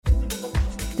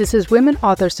This is Women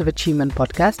Authors of Achievement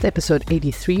podcast, episode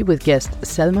 83 with guest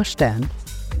Selma Stern.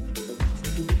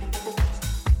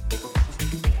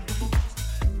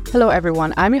 Hello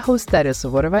everyone, I'm your host Daria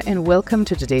Sovorova and welcome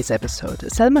to today's episode.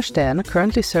 Selma Stern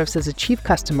currently serves as a Chief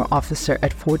Customer Officer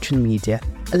at Fortune Media,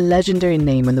 a legendary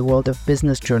name in the world of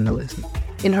business journalism.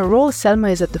 In her role, Selma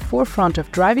is at the forefront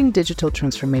of driving digital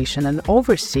transformation and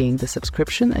overseeing the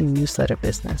subscription and newsletter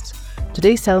business.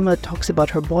 Today, Selma talks about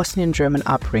her Bosnian-German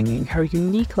upbringing, her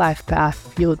unique life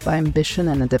path fueled by ambition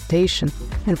and adaptation,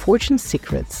 and Fortune's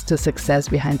secrets to success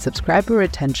behind subscriber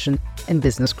retention and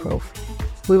business growth.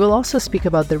 We will also speak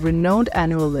about the renowned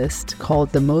annual list called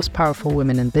The Most Powerful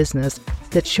Women in Business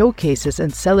that showcases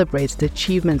and celebrates the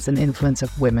achievements and influence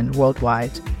of women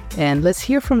worldwide. And let's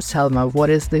hear from Selma what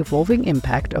is the evolving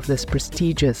impact of this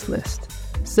prestigious list.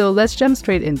 So let's jump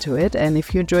straight into it. And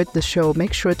if you enjoyed the show,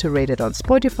 make sure to rate it on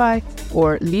Spotify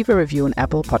or leave a review on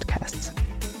Apple Podcasts.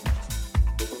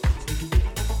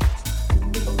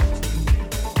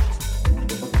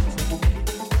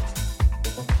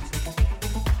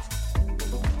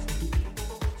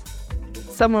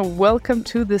 Selma, welcome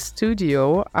to the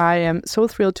studio. I am so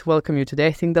thrilled to welcome you today.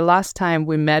 I think the last time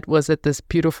we met was at this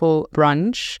beautiful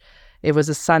brunch. It was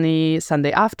a sunny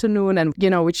Sunday afternoon and,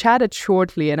 we chatted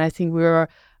shortly and I think we were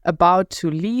about to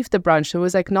leave the brunch. It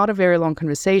was not a very long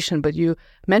conversation, but you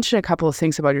mentioned a couple of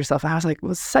things about yourself. And I was like,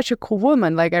 well, such a cool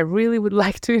woman. I really would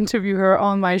like to interview her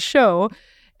on my show.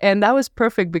 And that was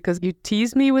perfect because you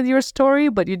teased me with your story,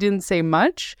 but you didn't say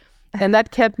much. And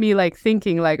that kept me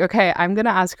thinking okay, I'm going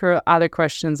to ask her other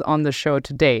questions on the show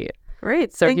today.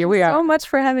 Great. So Thank you so much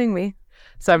for having me.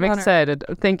 So I'm excited.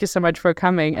 Thank you so much for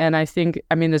coming. And I think,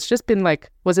 it's just been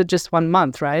was it just 1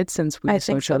 month, right? Since we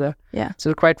saw each other. Yeah.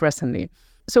 So quite recently.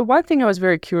 So one thing I was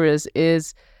very curious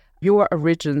is your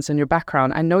origins and your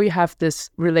background. I know you have this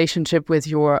relationship with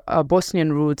your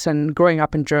Bosnian roots and growing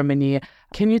up in Germany.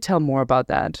 Can you tell more about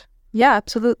that? Yeah,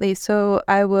 absolutely. So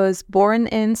I was born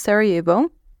in Sarajevo,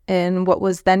 in what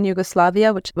was then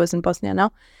Yugoslavia, which was in Bosnia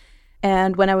now.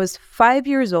 And when I was 5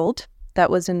 years old, that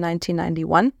was in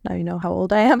 1991. Now you know how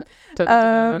old I am.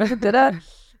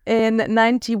 In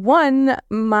 91,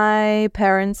 my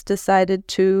parents decided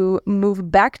to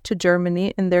move back to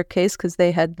Germany in their case because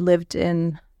they had lived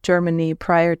in Germany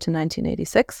prior to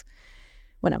 1986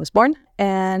 when I was born.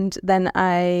 And then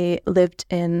I lived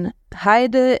in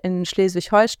Heide in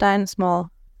Schleswig-Holstein,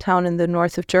 small town in the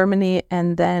north of Germany,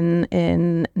 and then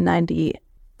in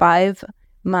 95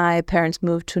 my parents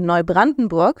moved to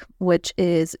Neubrandenburg, which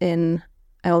is in,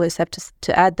 I always have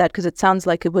to add that because it sounds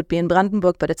like it would be in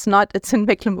Brandenburg, but it's not. It's in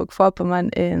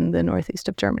Mecklenburg-Vorpommern in the northeast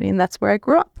of Germany, and that's where I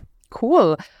grew up.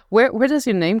 Cool. Where does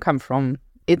your name come from?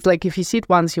 It's if you see it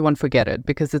once, you won't forget it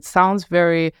because it sounds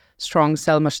very strong,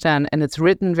 Selma Stern, and it's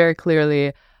written very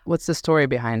clearly. What's the story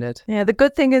behind it? Yeah, the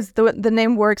good thing is the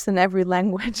name works in every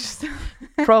language.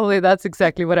 Probably that's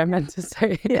exactly what I meant to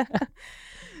say. Yeah.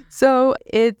 So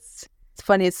it's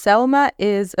funny. Selma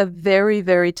is a very,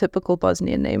 very typical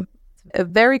Bosnian name, a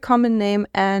very common name.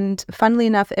 And funnily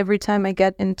enough, every time I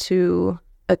get into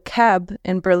a cab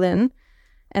in Berlin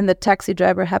and the taxi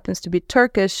driver happens to be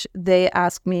Turkish, they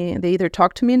either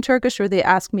talk to me in Turkish or they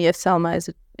ask me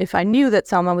if I knew that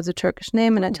Selma was a Turkish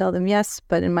name, and I tell them yes,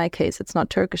 but in my case, it's not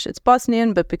Turkish, it's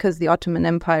Bosnian, but because the Ottoman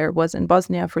Empire was in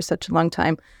Bosnia for such a long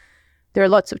time, there are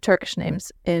lots of Turkish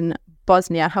names in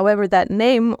Bosnia. However, that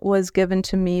name was given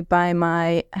to me by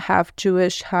my half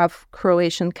Jewish, half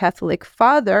Croatian Catholic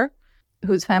father,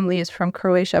 whose family is from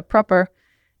Croatia proper,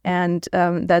 and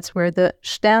that's where the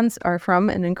Sterns are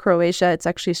from, and in Croatia, it's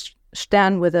actually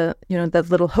Stern with that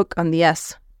little hook on the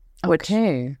S.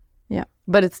 Okay. Yeah.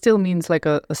 But it still means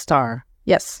a star.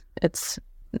 Yes.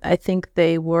 I think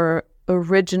they were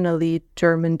originally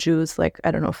German Jews,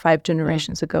 5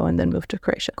 generations ago and then moved to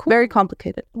Croatia. Cool. Very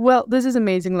complicated. Well, this is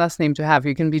amazing last name to have.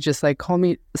 You can be just call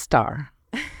me Star.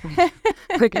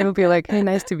 It'll be hey,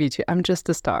 nice to meet you. I'm just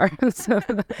a star. So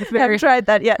haven't tried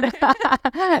that yet.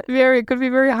 Could be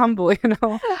very humble,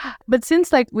 But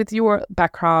since with your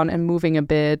background and moving a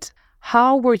bit,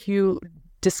 how were you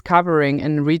discovering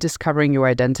and rediscovering your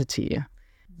identity?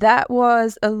 That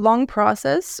was a long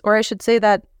process, or I should say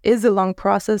that is a long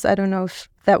process. I don't know if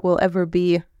that will ever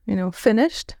be,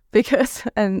 finished because,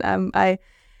 and I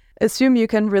assume you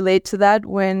can relate to that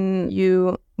when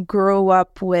you grow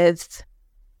up with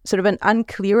sort of an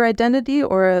unclear identity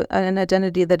or an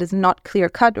identity that is not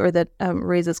clear-cut or that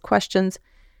raises questions.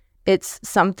 It's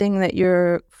something that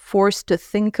you're forced to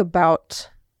think about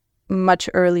much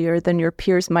earlier than your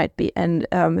peers might be. And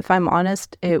if I'm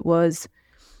honest, it was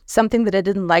something that I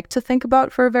didn't like to think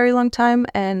about for a very long time.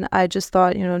 And I just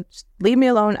thought, just leave me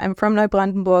alone. I'm from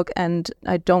Neubrandenburg and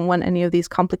I don't want any of these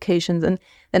complications. And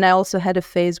then I also had a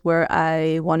phase where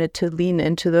I wanted to lean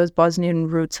into those Bosnian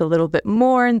roots a little bit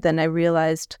more. And then I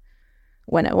realized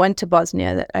when I went to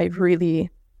Bosnia that I really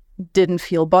didn't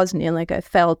feel Bosnian. Like I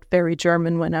felt very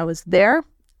German when I was there.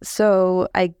 So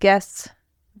I guess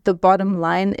the bottom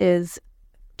line is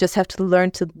just have to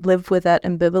learn to live with that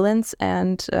ambivalence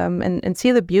and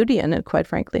see the beauty in it, quite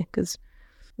frankly. Because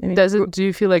do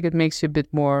you feel like it makes you a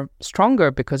bit more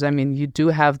stronger? Because you do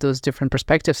have those different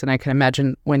perspectives, and I can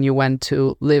imagine when you went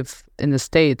to live in the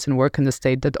States and work in the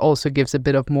States, that also gives a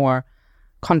bit of more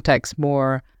context,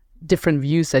 more different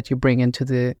views that you bring into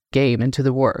the game, into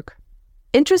the work.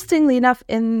 Interestingly enough,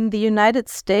 in the United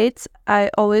States,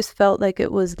 I always felt like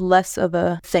it was less of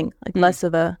a thing, like less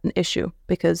of an issue,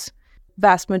 because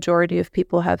vast majority of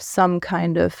people have some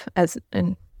kind of,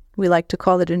 and we like to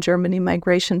call it in Germany,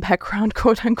 migration background,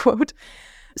 quote unquote.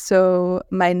 So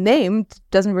my name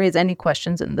doesn't raise any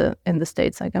questions in the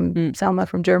States. Like I'm Selma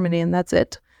from Germany, and that's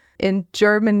it. In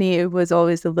Germany, it was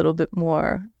always a little bit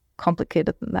more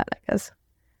complicated than that, I guess.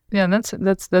 Yeah,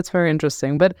 that's very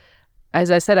interesting. But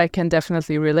as I said, I can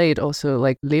definitely relate also,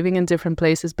 like living in different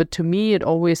places. But to me, it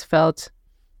always felt,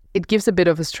 it gives a bit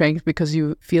of a strength because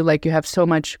you feel like you have so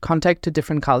much contact to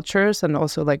different cultures. And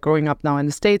also like growing up now in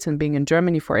the States and being in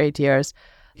Germany for 8 years,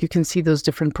 you can see those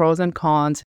different pros and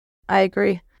cons. I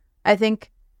agree. I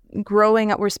think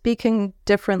growing up, we're speaking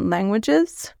different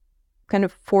languages kind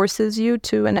of forces you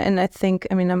to, and I think,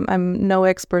 I'm no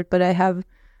expert, but I have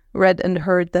read and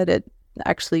heard that it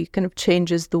actually kind of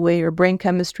changes the way your brain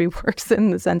chemistry works,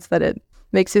 in the sense that it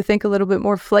makes you think a little bit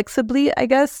more flexibly, I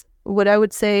guess. What I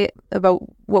would say about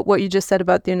what you just said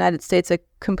about the United States, I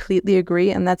completely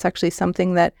agree. And that's actually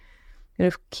something that kind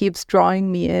of keeps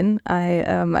drawing me in.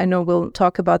 I know we'll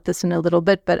talk about this in a little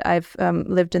bit, but I've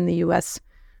lived in the US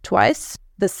twice.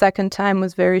 The second time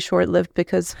was very short-lived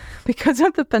because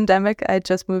of the pandemic. I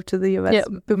just moved to the US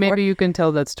before. Maybe you can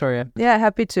tell that story. Yeah,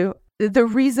 happy to. The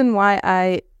reason why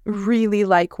I really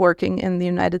like working in the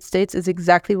United States is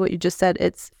exactly what you just said.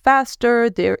 It's faster.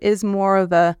 There is more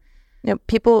of a,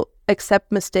 people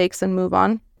accept mistakes and move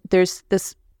on. There's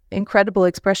this incredible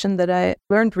expression that I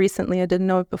learned recently. I didn't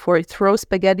know it before. Throw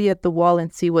spaghetti at the wall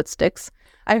and see what sticks.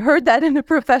 I heard that in a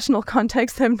professional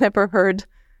context. I've never heard,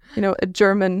 a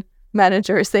German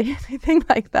manager say anything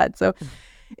like that. So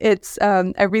it's,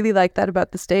 I really like that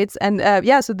about the States. And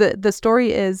so the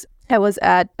story is, I was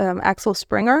at Axel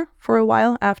Springer for a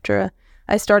while after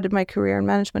I started my career in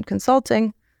management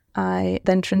consulting. I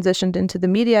then transitioned into the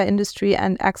media industry,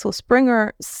 and Axel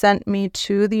Springer sent me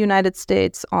to the United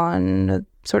States on a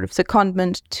sort of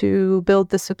secondment to build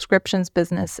the subscriptions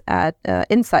business at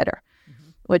Insider,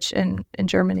 which in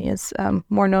Germany is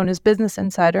more known as Business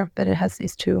Insider, but it has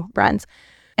these two brands.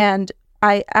 And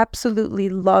I absolutely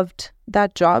loved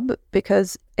that job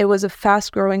because it was a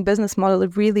fast-growing business model.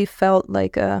 It really felt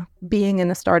like being in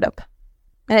a startup.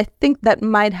 And I think that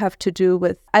might have to do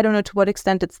with, I don't know to what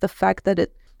extent it's the fact that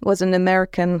it was an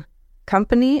American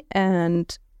company,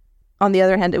 and on the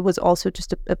other hand, it was also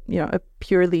just a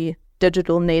purely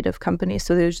digital native company.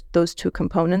 So there's those two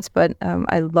components, but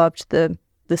I loved the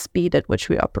speed at which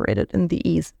we operated and the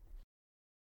ease.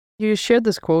 You shared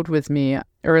this quote with me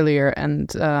earlier,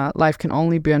 and life can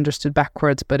only be understood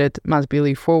backwards, but it must be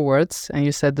lived forwards. And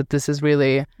you said that this is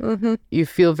really, you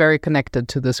feel very connected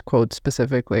to this quote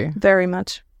specifically. Very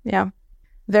much. Yeah,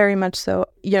 very much so.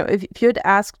 If you had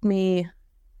asked me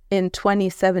in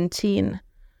 2017,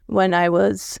 when I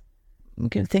was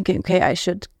thinking, okay, I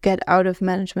should get out of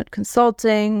management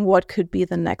consulting, what could be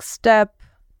the next step?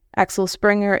 Axel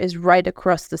Springer is right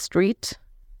across the street,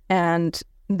 and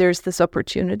there's this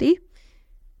opportunity.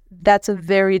 That's a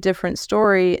very different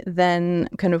story than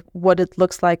kind of what it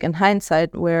looks like in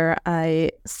hindsight, where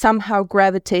I somehow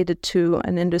gravitated to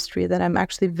an industry that I'm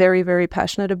actually very, very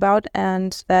passionate about,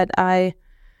 and that I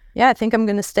think I'm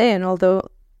going to stay in.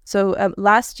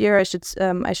 Last year, I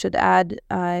should add,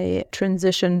 I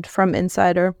transitioned from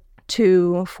Insider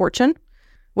to Fortune,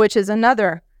 which is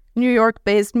another New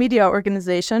York-based media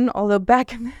organization. Although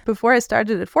before I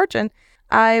started at Fortune,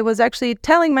 I was actually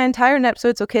telling my entire net, so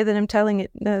it's okay that I'm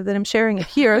that I'm sharing it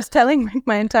here. I was telling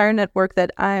my entire network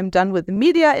that I'm done with the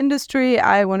media industry.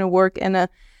 I want to work in a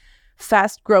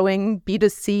fast-growing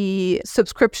B2C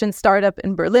subscription startup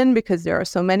in Berlin because there are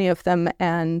so many of them,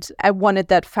 and I wanted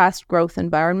that fast growth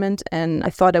environment, and I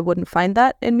thought I wouldn't find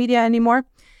that in media anymore.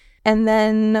 And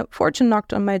then Fortune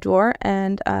knocked on my door,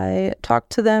 and I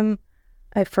talked to them.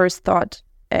 I first thought,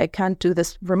 I can't do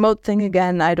this remote thing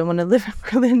again. I don't want to live in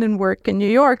Berlin and work in New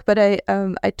York. But I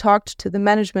talked to the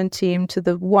management team, to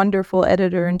the wonderful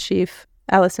editor-in-chief,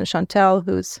 Alison Chantel,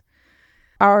 who's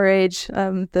our age,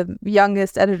 the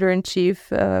youngest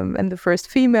editor-in-chief and the first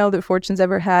female that Fortune's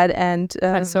ever had. And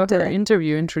I saw her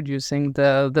interview introducing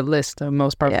the list, the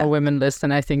most powerful women list,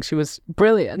 and I think she was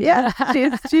brilliant. Yeah,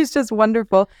 she's just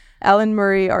wonderful. Alan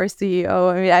Murray, our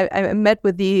CEO. I mean, I met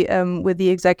with the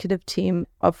executive team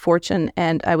of Fortune,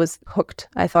 and I was hooked.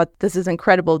 I thought, this is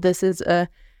incredible. This is a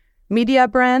media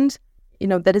brand,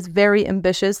 that is very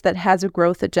ambitious, that has a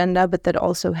growth agenda, but that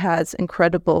also has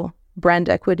incredible brand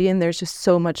equity, and there's just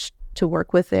so much to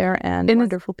work with there, and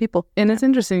wonderful people. And it's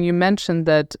interesting, you mentioned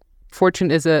that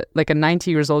Fortune is a 90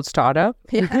 years old startup.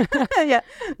 Yeah, yeah,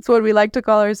 it's what we like to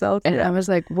call ourselves. And I was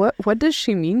like, what does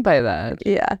she mean by that?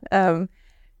 Yeah.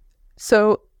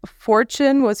 So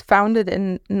Fortune was founded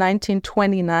in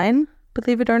 1929,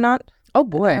 believe it or not. Oh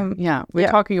boy, we're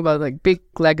talking about big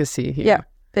legacy here. Yeah,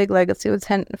 big legacy. It was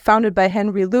founded by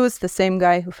Henry Lewis, the same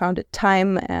guy who founded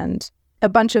Time and a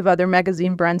bunch of other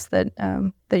magazine brands that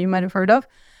you might have heard of.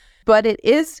 But it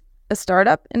is a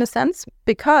startup in a sense,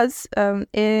 because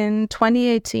in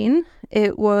 2018,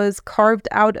 it was carved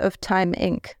out of Time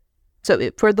Inc. So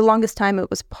for the longest time,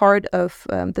 it was part of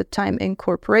the Time Inc.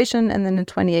 Corporation. And then in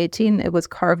 2018, it was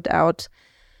carved out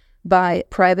by a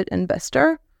private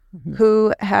investor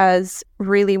who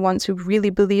really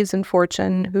believes in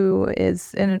Fortune, who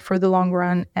is in it for the long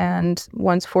run and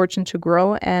wants Fortune to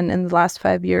grow. And in the last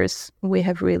 5 years, we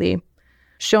have really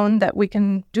shown that we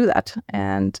can do that.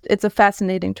 And it's a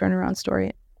fascinating turnaround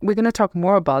story. We're going to talk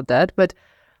more about that. But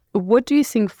what do you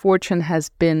think Fortune has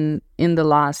been in the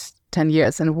last 10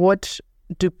 years? And what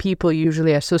do people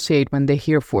usually associate when they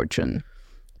hear Fortune?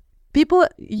 People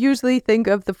usually think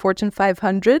of the Fortune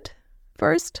 500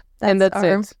 first. That's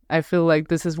it. I feel like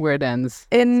this is where it ends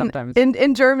sometimes.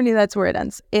 In Germany, that's where it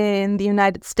ends. In the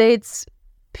United States,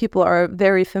 people are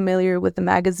very familiar with the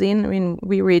magazine. I mean,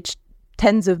 we reach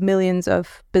tens of millions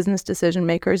of business decision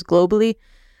makers globally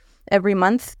every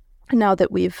month. Now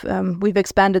that we've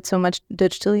expanded so much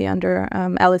digitally under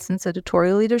Alison's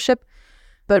editorial leadership.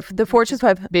 But the Fortune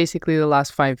 5... Basically the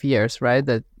last 5 years, right?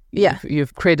 That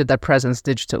you've created that presence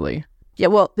digitally. Yeah,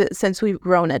 well, since we've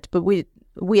grown it. But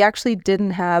we actually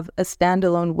didn't have a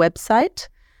standalone website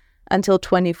until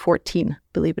 2014,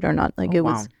 believe it or not.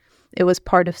 It was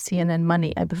part of CNN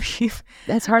Money, I believe.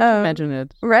 That's hard to imagine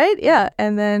it. Right? Yeah.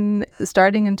 And then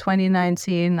starting in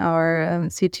 2019, our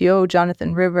CTO,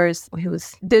 Jonathan Rivers, who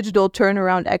was digital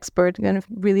turnaround expert, kind of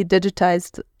really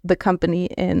digitized the company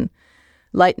in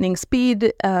lightning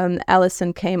speed.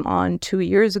 Alison came on 2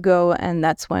 years ago, and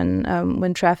that's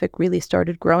when traffic really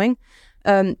started growing.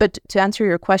 But to answer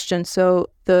your question, so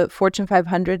the Fortune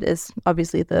 500 is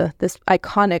obviously this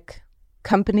iconic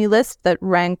company list that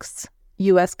ranks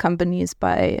U.S. companies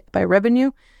by revenue.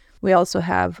 We also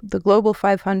have the Global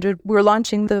 500. We're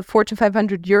launching the Fortune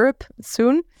 500 Europe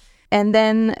soon. And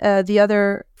then the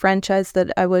other franchise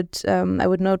that I would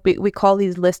note, we call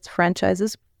these lists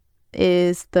franchises,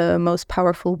 is the most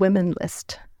powerful women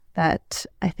list that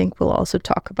I think we'll also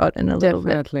talk about in a little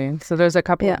bit. Definitely. So there's a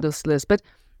couple of those lists. But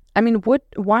I mean,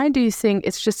 why do you think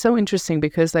it's just so interesting?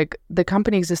 Because the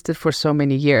company existed for so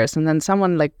many years, and then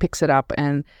someone picks it up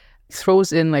and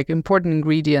throws in important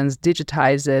ingredients,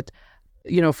 digitize it,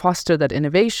 foster that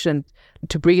innovation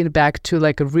to bring it back to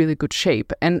a really good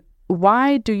shape. And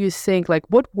why do you think,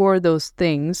 what were those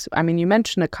things? I mean, you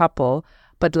mentioned a couple,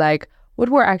 but what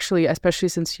were actually, especially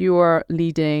since you're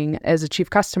leading as a chief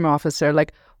customer officer,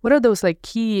 what are those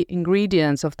key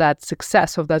ingredients of that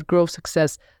success, of that growth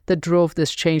success that drove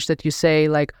this change that you say,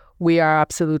 we are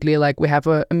absolutely we have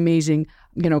an amazing,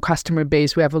 customer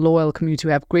base, we have a loyal community,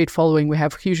 we have great following, we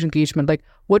have huge engagement.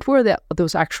 What were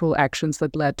those actual actions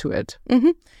that led to it?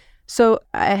 Mm-hmm. So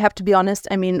I have to be honest,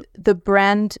 I mean, the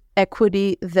brand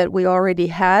equity that we already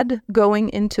had going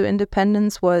into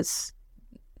independence was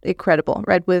incredible,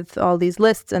 right? With all these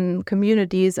lists and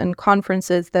communities and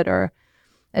conferences that are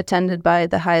attended by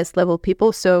the highest level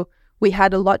people. So we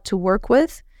had a lot to work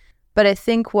with. But I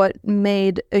think what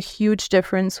made a huge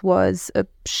difference was a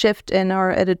shift in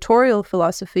our editorial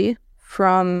philosophy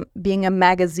from being a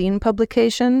magazine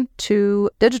publication to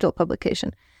digital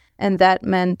publication. And that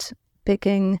meant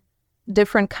picking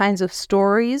different kinds of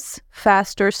stories,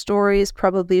 faster stories,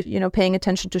 probably, paying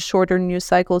attention to shorter news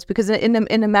cycles, because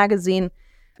in a magazine,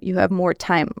 you have more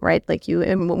time, right?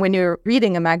 When you're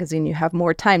reading a magazine, you have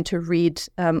more time to read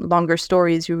longer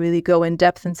stories. You really go in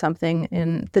depth in something.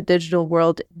 In the digital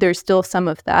world, there's still some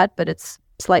of that, but it's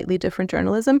slightly different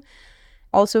journalism.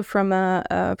 also from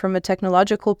a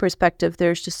technological perspective,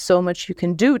 there's just so much you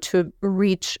can do to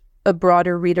reach a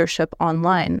broader readership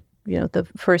online. The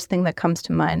first thing that comes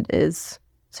to mind is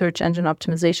search engine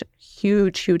optimization.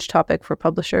 Huge topic for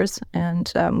publishers,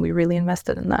 and we really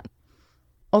invested in that.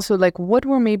 Also, what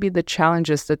were maybe the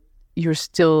challenges that you're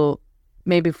still,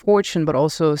 maybe Fortune, but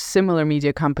also similar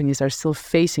media companies are still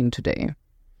facing today?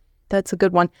 That's a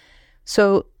good one.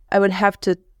 So I would have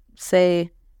to say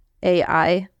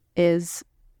AI is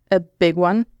a big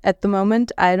one at the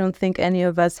moment. I don't think any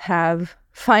of us have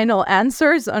final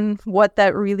answers on what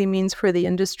that really means for the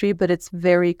industry, but it's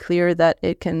very clear that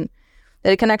it can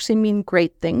actually mean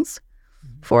great things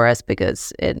for us,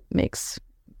 because it makes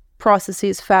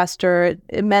processes faster. It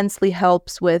immensely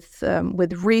helps with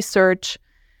research.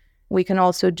 We can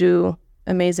also do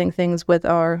amazing things with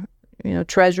our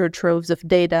treasure troves of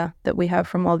data that we have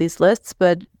from all these lists.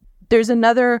 But there's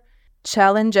another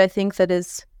challenge, I think, that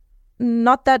is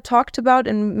not that talked about,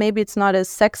 and maybe it's not as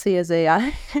sexy as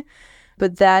AI,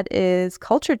 but that is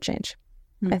culture change,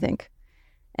 I think.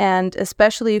 And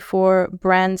especially for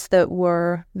brands that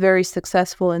were very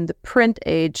successful in the print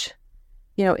age,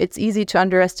 it's easy to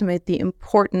underestimate the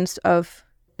importance of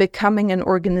becoming an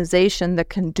organization that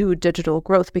can do digital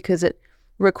growth, because it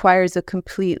requires a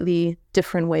completely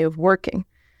different way of working.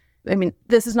 I mean,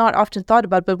 this is not often thought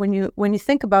about, but when you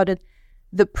think about it,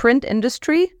 the print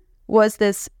industry was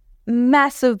this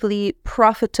massively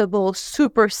profitable,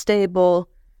 super stable,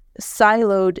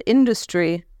 siloed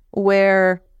industry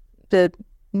where the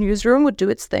newsroom would do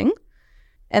its thing,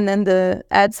 and then the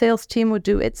ad sales team would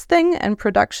do its thing, and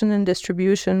production and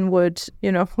distribution would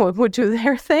do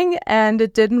their thing, and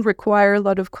it didn't require a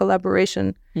lot of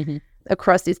collaboration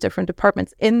across these different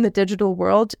departments. In the digital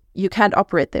world, you can't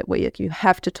operate that way. You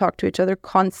have to talk to each other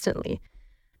constantly.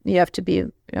 You have to be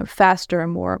faster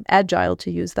and more agile,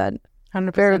 to use that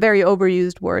 100%. Very, very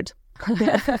overused word.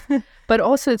 But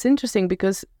also it's interesting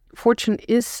because Fortune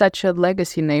is such a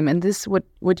legacy name, and this,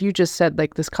 what you just said,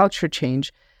 this culture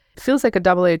change, feels like a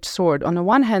double-edged sword. On the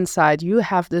one hand side, you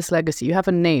have this legacy, you have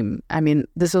a name. I mean,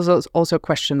 this is also a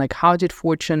question, how did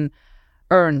Fortune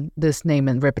earn this name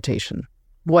and reputation?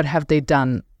 What have they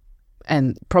done?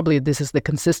 And probably this is the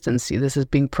consistency. This is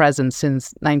being present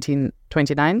since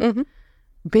 1929.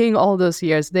 Being all those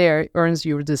years there earns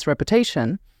you this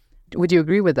reputation. Would you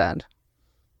agree with that?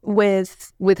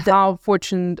 With how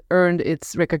Fortune earned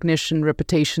its recognition,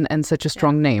 reputation, and such a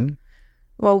strong name?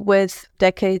 Well, with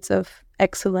decades of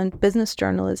excellent business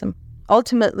journalism.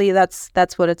 Ultimately, that's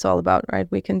what it's all about, right?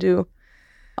 We can do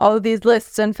all of these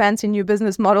lists and fancy new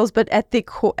business models, but at the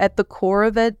core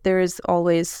of it, there is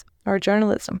always our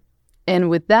journalism. And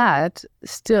with that,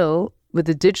 still, with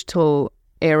the digital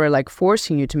era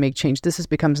forcing you to make change, this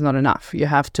becomes not enough. You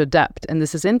have to adapt. And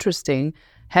this is interesting,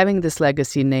 having this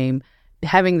legacy name,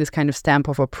 having this kind of stamp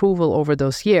of approval over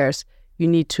those years, you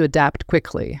need to adapt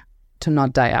quickly to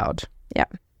not die out. Yeah,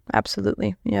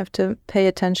 absolutely. You have to pay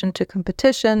attention to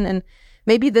competition. And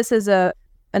maybe this is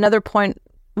another point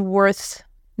worth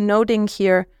noting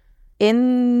here.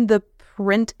 In the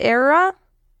print era,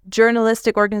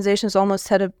 journalistic organizations almost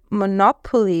had a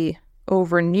monopoly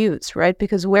over news, right?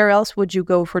 Because where else would you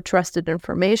go for trusted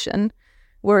information?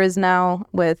 Whereas now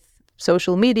with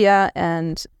social media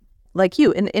and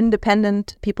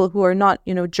independent people who are not,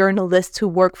 journalists who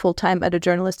work full-time at a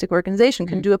journalistic organization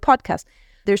can do a podcast.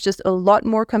 There's just a lot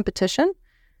more competition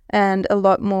and a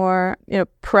lot more,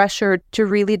 pressure to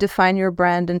really define your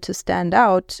brand and to stand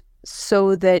out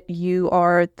so that you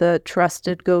are the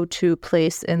trusted go-to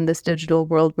place in this digital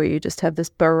world where you just have this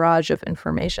barrage of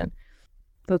information.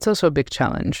 That's also a big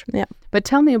challenge. Yeah. But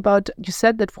tell me about, you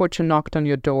said that Fortune knocked on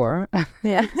your door.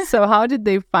 Yeah. So how did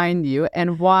they find you,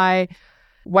 and why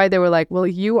they were like, well,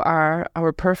 you are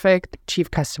our perfect chief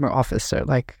customer officer?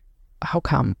 How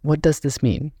come? What does this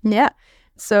mean? Yeah.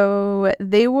 So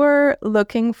they were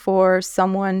looking for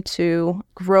someone to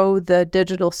grow the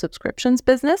digital subscriptions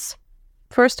business.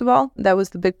 First of all, that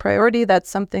was the big priority. That's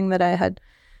something that I had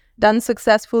done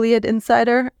successfully at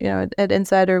Insider. At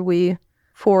Insider, we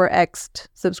 4x'd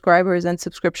subscribers and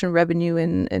subscription revenue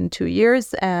in 2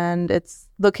 years. And it's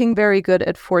looking very good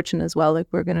at Fortune as well.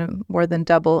 We're going to more than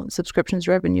double subscriptions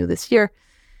revenue this year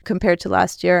compared to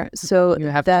last year. So you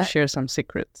have to share some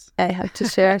secrets. I have to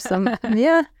share some.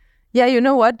 Yeah. Yeah, you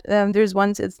know what? There's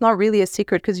one, it's not really a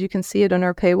secret because you can see it on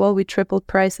our paywall. We tripled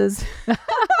prices.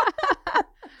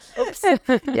 Oops.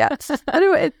 Yeah.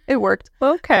 Anyway, it worked.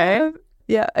 Okay.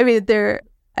 Yeah. I mean,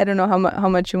 I don't know how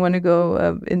much you want to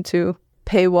go into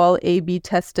paywall A/B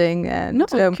testing and no,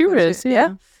 I'm curious.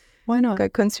 Yeah. Why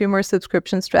not? Consumer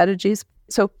subscription strategies.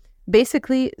 So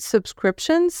basically,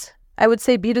 subscriptions I would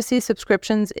say B2C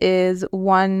subscriptions is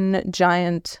one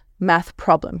giant math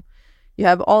problem. You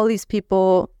have all these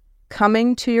people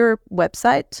coming to your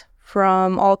website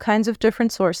from all kinds of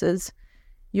different sources.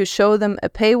 You show them a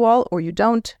paywall or you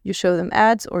don't. You show them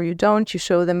ads or you don't. You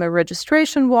show them a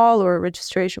registration wall or a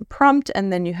registration prompt,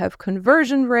 and then you have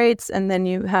conversion rates, and then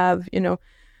you have,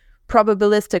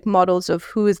 probabilistic models of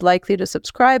who is likely to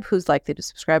subscribe, who's likely to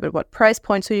subscribe at what price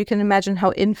point. So you can imagine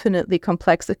how infinitely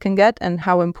complex it can get and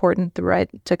how important the right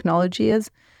technology is.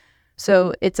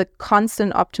 So it's a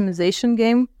constant optimization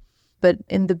game. But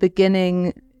in the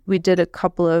beginning, we did a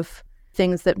couple of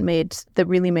things that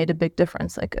really made a big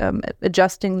difference, like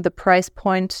adjusting the price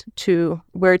point to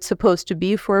where it's supposed to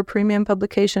be for a premium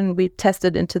publication. We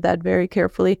tested into that very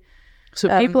carefully. So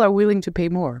people are willing to pay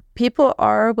more. People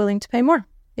are willing to pay more.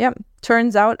 Yeah.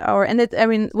 Turns out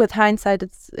with hindsight,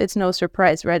 it's no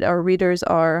surprise, right? Our readers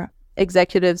are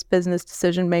executives, business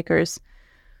decision makers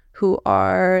who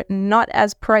are not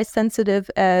as price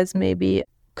sensitive as maybe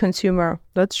consumer.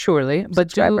 That's surely.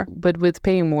 But with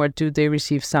paying more, do they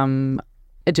receive some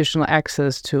additional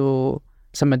access to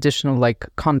some additional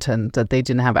content that they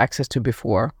didn't have access to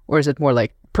before? Or is it more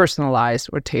personalized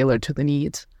or tailored to the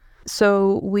needs?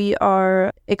 So we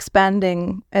are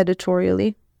expanding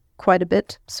editorially quite a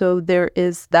bit. So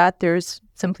there's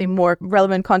simply more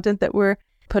relevant content that we're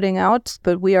putting out,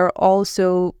 but we are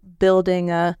also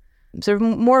building a sort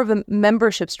of more of a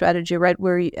membership strategy, right?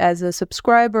 Where as a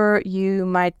subscriber, you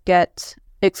might get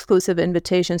exclusive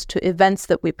invitations to events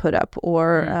that we put up,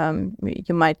 or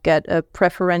you might get a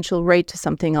preferential rate to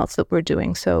something else that we're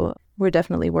doing. So we're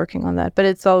definitely working on that, but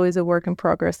it's always a work in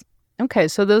progress. Okay,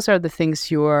 so those are the things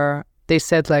they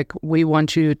said, we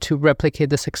want you to replicate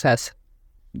the success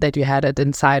that you had at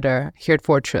Insider here at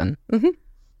Fortune. Mm-hmm.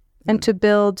 And to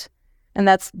build, and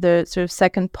that's the sort of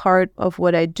second part of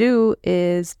what I do,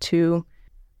 is to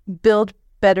build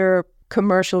better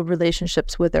commercial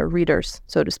relationships with our readers,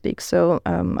 so to speak. So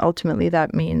ultimately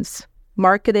that means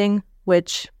marketing,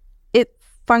 which it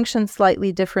functions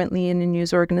slightly differently in a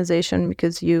news organization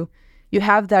because you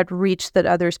have that reach that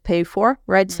others pay for,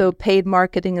 right? Mm-hmm. So paid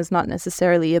marketing is not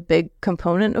necessarily a big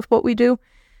component of what we do.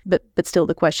 But still,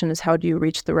 the question is, how do you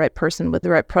reach the right person with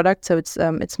the right product? So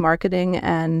it's marketing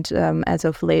and, as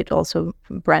of late, also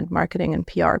brand marketing and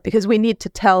PR, because we need to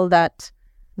tell that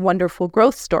wonderful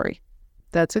growth story.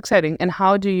 That's exciting. And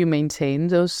how do you maintain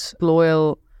those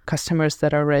loyal customers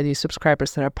that are already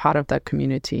subscribers that are part of that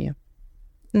community?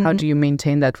 Mm-hmm. How do you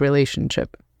maintain that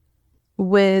relationship?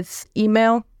 With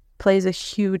email plays a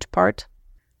huge part.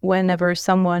 Whenever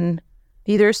someone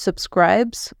either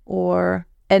subscribes or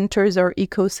enters our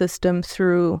ecosystem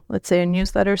through, let's say, a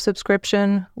newsletter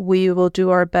subscription, we will do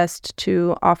our best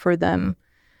to offer them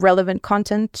relevant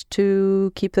content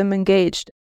to keep them engaged.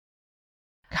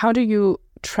 How do you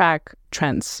track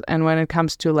trends? And when it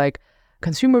comes to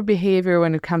consumer behavior,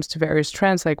 when it comes to various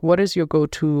trends, what is your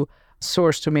go-to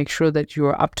source to make sure that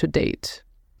you're up to date?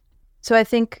 So I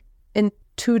think in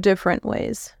two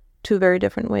very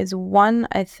different ways. One,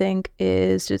 I think,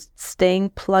 is just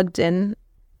staying plugged in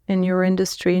your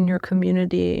industry, in your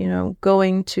community,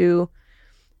 going to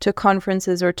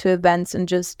conferences or to events and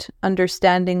just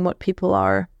understanding what people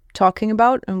are talking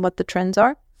about and what the trends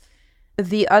are.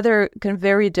 The other kind of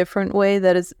very different way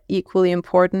that is equally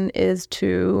important is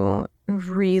to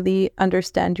really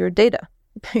understand your data.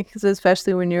 Because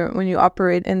especially when you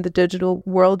operate in the digital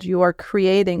world, you are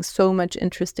creating so much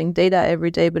interesting data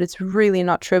every day, but it's really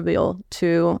not trivial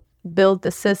to build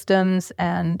the systems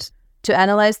and to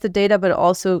analyze the data, but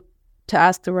also to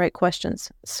ask the right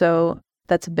questions. So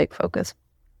that's a big focus.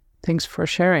 Thanks for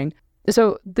sharing.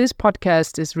 So this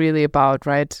podcast is really about,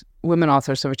 women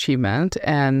authors of achievement.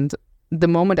 And the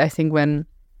moment, I think, when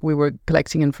we were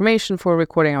collecting information for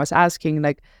recording, I was asking,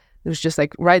 it was just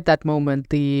right that moment,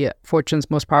 the Fortune's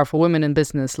Most Powerful Women in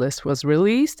Business list was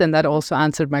released. And that also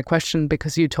answered my question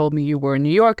because you told me you were in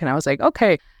New York. And I was like,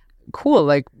 okay,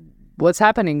 cool. What's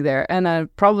happening there?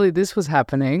 And probably this was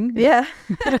happening. Yeah,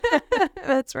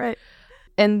 that's right.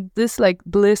 And this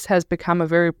list has become a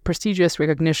very prestigious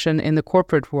recognition in the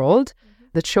corporate world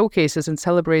that showcases and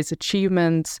celebrates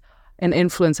achievements and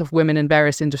influence of women in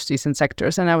various industries and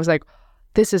sectors. And I was like,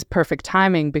 this is perfect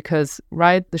timing because,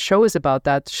 the show is about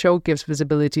that. The show gives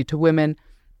visibility to women.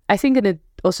 I think in a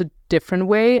also different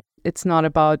way. It's not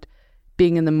about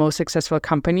being in the most successful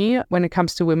company. When it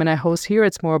comes to women I host here,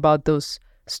 it's more about those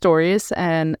stories.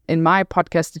 And in my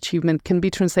podcast, achievement can be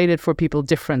translated for people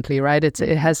differently, right?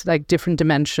 It has different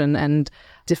dimension and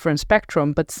different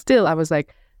spectrum. But still, I was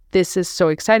like, this is so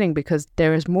exciting because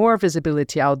there is more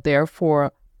visibility out there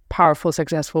for powerful,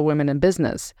 successful women in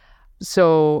business.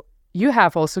 So you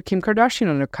have also Kim Kardashian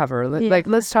on the cover.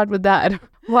 Let's start with that.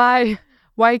 Why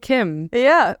Kim?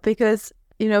 Yeah, because,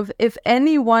 if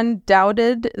anyone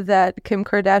doubted that Kim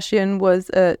Kardashian was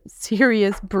a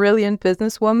serious, brilliant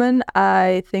businesswoman,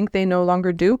 I think they no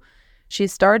longer do.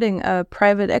 She's starting a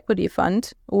private equity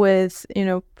fund with,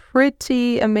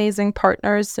 pretty amazing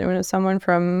partners. Someone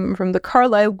from the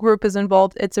Carlyle Group is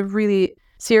involved. It's a really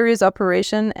serious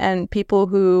operation, and people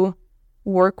who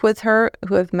work with her,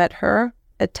 who have met her,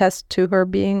 attest to her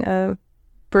being a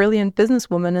brilliant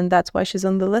businesswoman, and that's why she's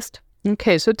on the list.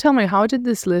 Okay, so tell me, how did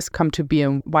this list come to be,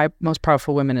 and why most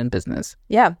powerful women in business?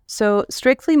 Yeah, so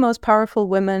strictly most powerful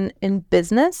women in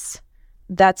business,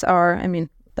 that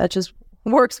just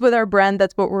works with our brand.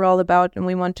 That's what we're all about, and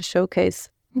we want to showcase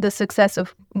the success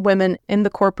of women in the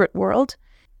corporate world.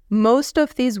 Most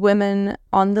of these women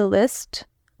on the list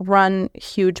run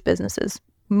huge businesses,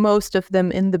 most of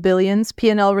them in the billions,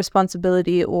 P&L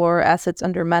responsibility or assets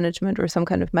under management or some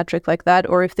kind of metric like that.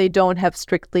 Or if they don't have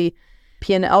strictly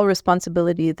P&L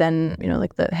responsibility, then,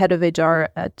 like the head of HR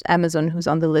at Amazon, who's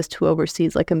on the list, who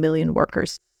oversees like 1 million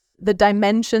workers. The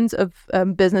dimensions of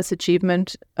business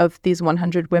achievement of these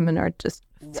 100 women are just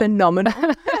phenomenal.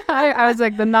 I was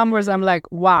like, the numbers, I'm like,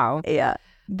 wow. Yeah.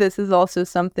 This is also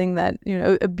something that,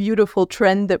 a beautiful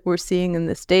trend that we're seeing in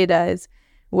this data is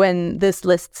when this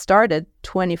list started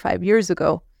 25 years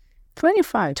ago.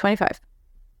 25.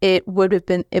 It would have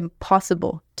been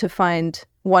impossible to find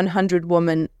 100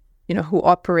 women, who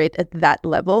operate at that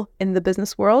level in the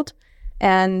business world.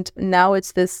 And now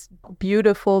it's this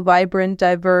beautiful, vibrant,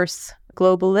 diverse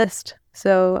global list.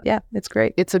 So yeah, it's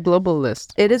great. It's a global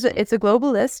list. It's a global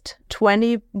list.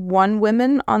 21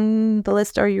 women on the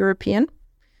list are European.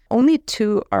 Only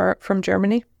 2 are from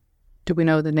Germany. Do we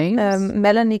know the names?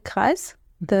 Melanie Kreis,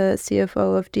 the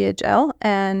CFO of DHL,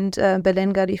 and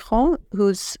Belén Garijon,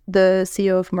 who's the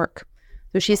CEO of Merck.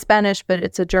 So she's Spanish, but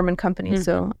it's a German company.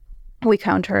 So we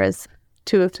count her as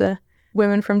 2 of the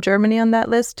women from Germany on that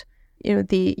list.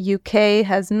 The UK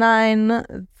has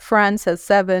 9, France has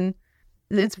 7.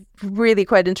 It's really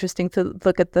quite interesting to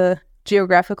look at the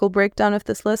geographical breakdown of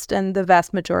this list, and the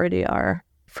vast majority are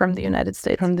from the United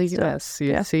States. From the US,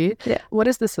 yeah. See? Yeah. What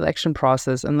is the selection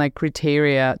process and like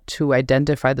criteria to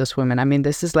identify those women? I mean,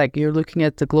 this is like you're looking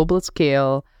at the global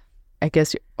scale. I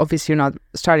guess obviously you're not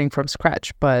starting from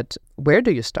scratch, but where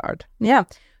do you start? Yeah.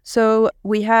 So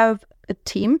we have a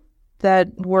team that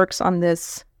works on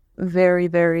this very,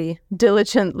 very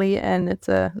diligently, and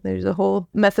there's a whole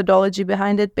methodology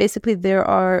behind it. Basically, there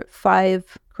are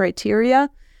 5 criteria.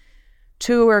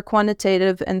 2 are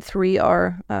quantitative and 3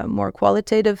 are more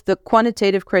qualitative. The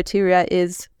quantitative criteria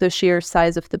is the sheer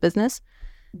size of the business.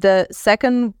 The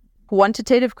second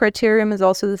quantitative criterion is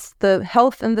also the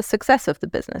health and the success of the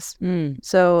business.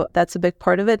 So that's a big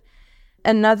part of it.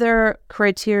 Another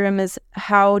criterion is,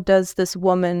 how does this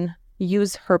woman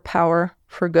use her power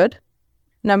for good?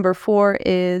 Number 4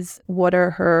 is, what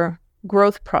are her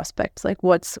growth prospects? Like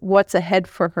what's ahead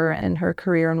for her in her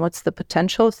career, and what's the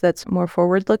potential? So that's more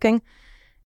forward looking.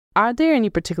 Are there any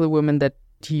particular women that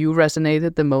you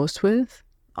resonated the most with?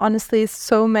 Honestly,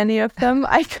 so many of them.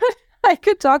 I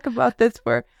could talk about this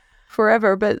for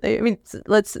forever, but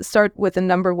let's start with the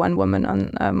number 1 woman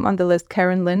on the list,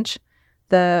 Karen Lynch,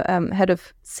 the head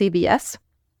of CBS.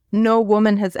 No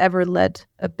woman has ever led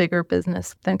a bigger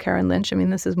business than Karen Lynch.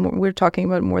 This is we're talking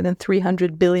about more than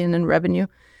 300 billion in revenue.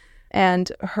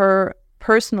 And her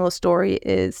personal story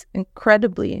is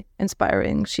incredibly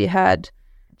inspiring. She had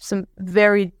some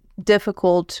very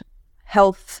difficult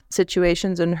health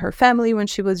situations in her family when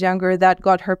she was younger. That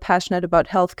got her passionate about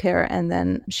healthcare, and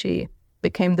then she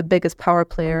became the biggest power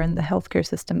player in the healthcare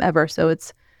system ever. So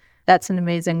that's an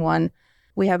amazing one.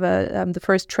 We have the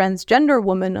first transgender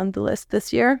woman on the list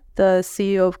this year, the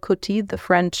CEO of Coty, the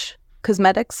French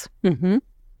cosmetics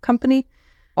company.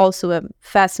 Also a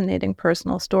fascinating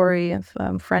personal story of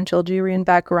French Algerian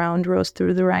background, rose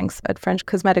through the ranks at French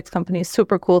cosmetics companies.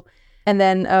 Super cool. And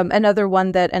then another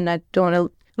one that, and I don't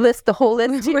want to list the whole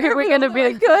list here, we're going to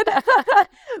be good,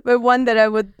 but one that I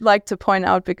would like to point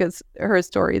out because her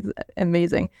story is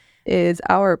amazing, is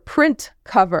our print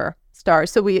cover star.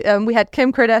 So we had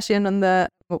Kim Kardashian on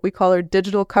what we call our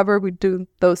digital cover. We do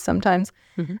those sometimes.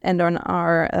 And on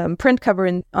our print cover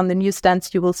on the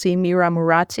newsstands, you will see Mira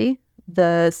Murati,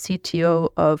 the CTO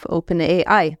of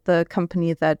OpenAI, the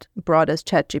company that brought us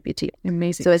ChatGPT.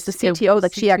 Amazing. So as the CTO,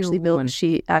 like she actually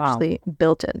Wow.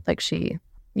 built it. Like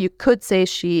you could say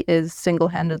she is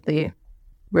single-handedly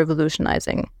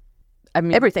revolutionizing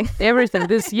everything. Everything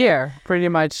this year, pretty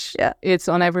much. Yeah. It's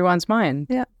on everyone's mind.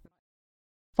 Yeah.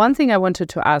 One thing I wanted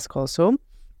to ask also,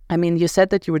 you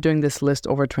said that you were doing this list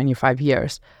over 25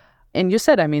 years. And you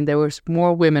said, I mean, there was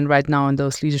more women right now in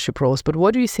those leadership roles, but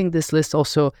what do you think this list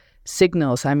also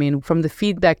signals? I mean, from the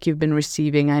feedback you've been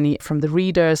receiving, from the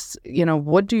readers,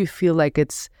 what do you feel like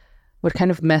what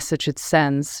kind of message it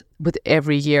sends with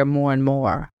every year more and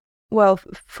more? Well,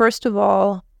 first of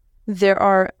all, there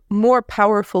are more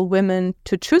powerful women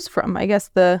to choose from. I guess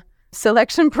the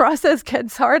selection process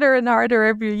gets harder and harder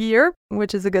every year,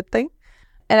 which is a good thing.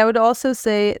 And I would also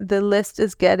say the list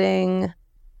is getting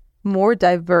more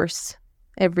diverse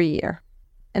every year.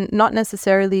 And not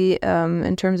necessarily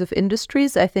in terms of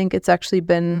industries. I think it's actually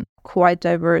been quite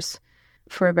diverse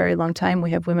for a very long time.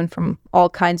 We have women from all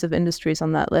kinds of industries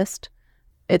on that list.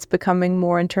 It's becoming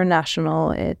more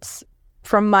international. It's,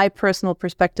 from my personal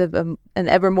perspective, an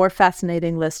ever more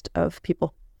fascinating list of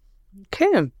people.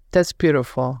 Okay, that's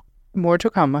beautiful. More to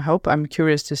come, I hope. I'm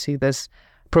curious to see this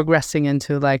progressing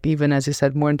into, like, even as you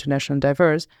said, more international and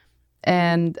diverse.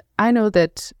 And I know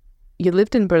that you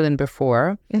lived in Berlin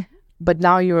before, but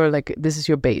now you're like, this is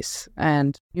your base.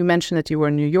 And you mentioned that you were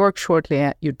in New York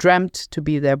shortly. You dreamt to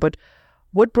be there. But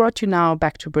what brought you now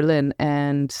back to Berlin?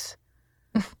 And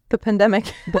the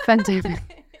pandemic. The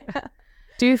pandemic. Yeah.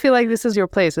 Do you feel like this is your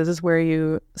place? This is where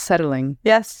you're settling?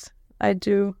 Yes, I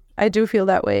do. I do feel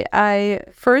that way. I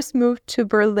first moved to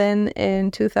Berlin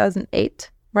in 2008,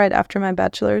 right after my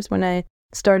bachelor's, when I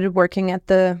started working at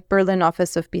the Berlin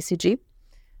office of BCG.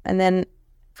 And then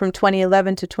from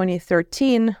 2011 to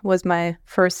 2013 was my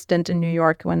first stint in New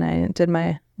York when I did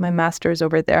my master's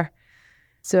over there.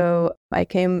 So I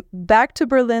came back to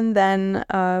Berlin then,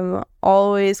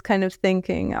 always kind of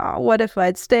thinking, what if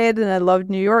I'd stayed? And I loved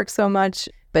New York so much.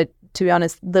 But to be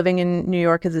honest, living in New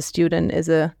York as a student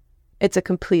it's a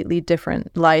completely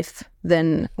different life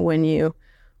than when you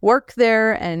work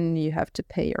there and you have to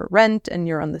pay your rent and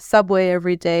you're on the subway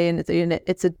every day. And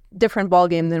it's a different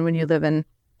ballgame than when you live in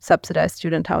subsidized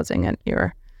student housing at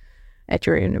your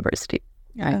university.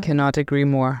 I cannot agree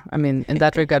more. I mean, in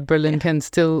that regard, Berlin can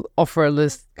still offer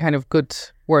this kind of good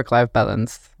work-life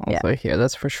balance also here,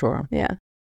 that's for sure. Yeah.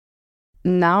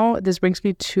 Now, this brings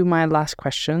me to my last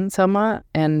question, Selma,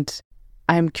 and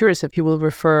I'm curious if you will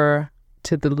refer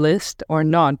to the list or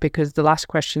not, because the last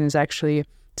question is actually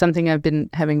something I've been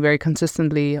having very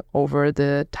consistently over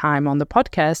the time on the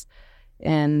podcast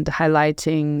and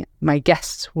highlighting my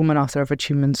guests, Woman Author of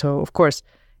Achievement. So, of course,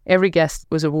 every guest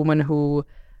was a woman who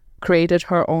created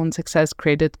her own success,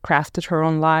 crafted her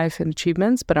own life and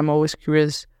achievements, but I'm always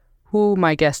curious who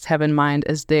my guests have in mind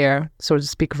as their, so to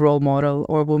speak, role model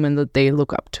or woman that they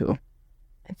look up to.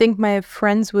 I think my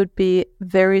friends would be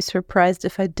very surprised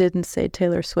if I didn't say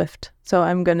Taylor Swift. So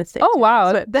I'm going to say Taylor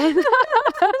wow. Swift.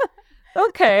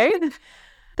 Okay.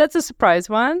 That's a surprise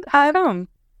one. How come?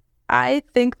 I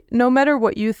think no matter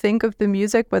what you think of the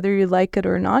music, whether you like it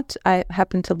or not, I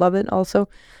happen to love it also.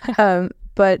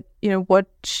 But, what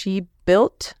she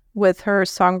built with her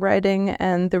songwriting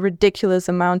and the ridiculous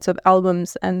amounts of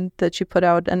albums and that she put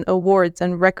out and awards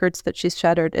and records that she's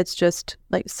shattered, it's just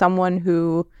like someone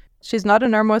who, she's not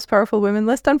on our most powerful women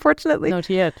list, unfortunately. Not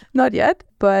yet. Not yet.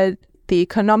 But the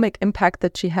economic impact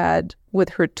that she had with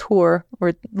her tour,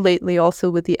 or lately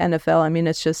also with the NFL, I mean,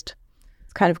 it's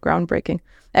kind of groundbreaking.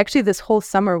 Actually, this whole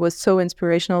summer was so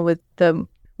inspirational with the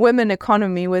women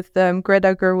economy, with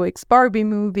Greta Gerwig's Barbie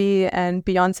movie and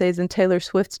Beyonce's and Taylor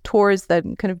Swift's tours that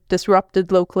kind of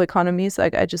disrupted local economies.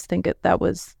 I just think that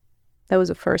was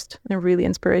a first and really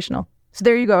inspirational. So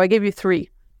there you go. I gave you 3.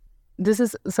 This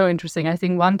is so interesting. I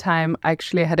think one time I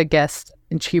actually had a guest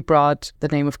and she brought the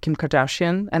name of Kim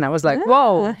Kardashian and I was like,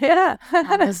 whoa. Yeah.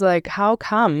 I was like, how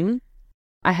come?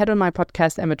 I had on my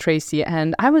podcast Emma Tracy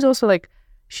and I was also like,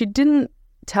 she didn't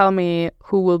tell me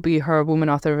who will be her Woman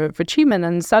Author of Achievement.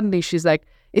 And suddenly she's like,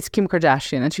 it's Kim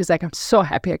Kardashian. And she's like, I'm so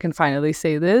happy I can finally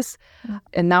say this.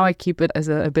 And now I keep it as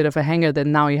a bit of a hanger that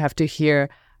now you have to hear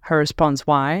her response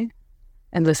why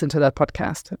and listen to that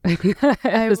podcast.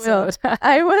 I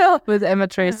will. With Emma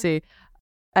Tracy.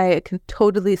 I can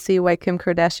totally see why Kim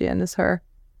Kardashian is her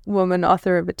Woman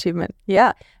Author of Achievement.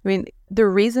 Yeah. I mean, the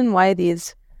reason why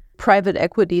these private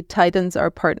equity titans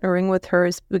are partnering with her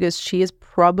is because she is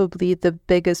probably the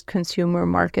biggest consumer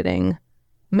marketing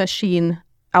machine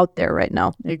out there right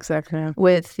now. Exactly.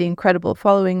 With the incredible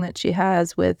following that she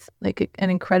has, with like an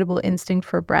incredible instinct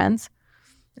for brands.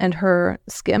 And her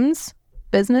Skims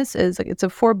business is like, it's a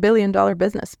 $4 billion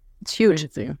business. It's huge.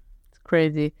 Crazy. It's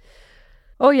crazy.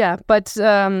 Oh yeah, but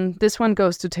this one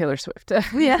goes to Taylor Swift.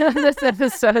 Yeah, this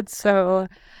episode. So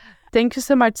thank you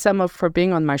so much, Selma, for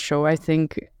being on my show. I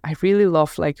think I really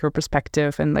love like your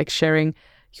perspective and like sharing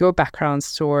your background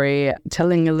story,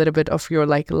 telling a little bit of your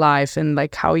like life and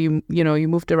like how you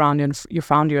moved around and you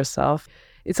found yourself.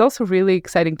 it's also really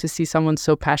exciting to see someone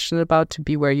so passionate about to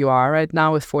be where you are right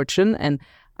now with Fortune. And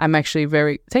I'm actually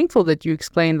very thankful that you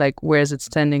explained like where is it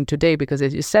standing today, because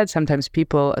as you said, sometimes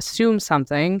people assume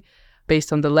something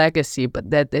based on the legacy, but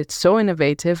that it's so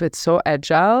innovative, it's so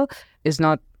agile is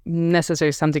not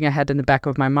necessarily something I had in the back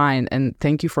of my mind. And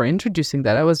thank you for introducing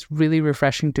that. It was really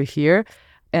refreshing to hear.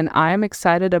 And I'm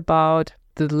excited about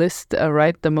the list,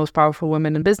 right? The most powerful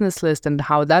women in business list and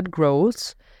how that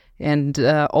grows. And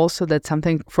also that's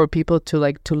something for people to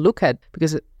look at,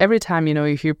 because every time, you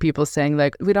hear people saying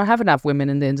like, we don't have enough women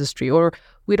in the industry, or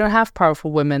we don't have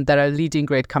powerful women that are leading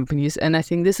great companies. And I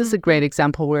think this is a great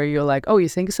example where you're like, oh, you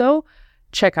think so?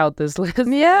 Check out this list.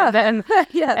 Yeah. And then,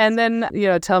 yes. And then,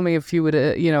 tell me if you would,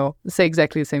 say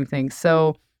exactly the same thing.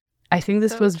 So I think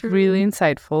this was really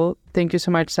insightful. Thank you so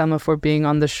much, Selma, for being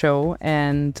on the show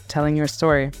and telling your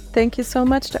story. Thank you so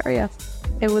much, Daria.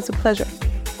 It was a pleasure.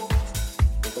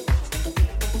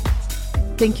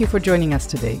 Thank you for joining us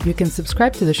today. You can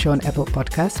subscribe to the show on Apple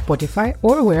Podcasts, Spotify,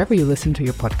 or wherever you listen to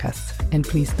your podcasts. And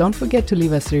please don't forget to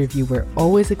leave us a review. We're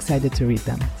always excited to read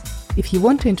them. If you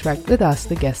want to interact with us,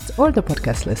 the guests, or the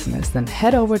podcast listeners, then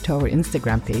head over to our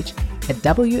Instagram page at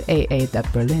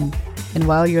waa.berlin. And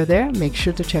while you're there, make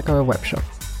sure to check our webshop.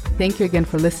 Thank you again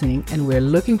for listening, and we're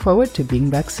looking forward to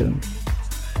being back soon.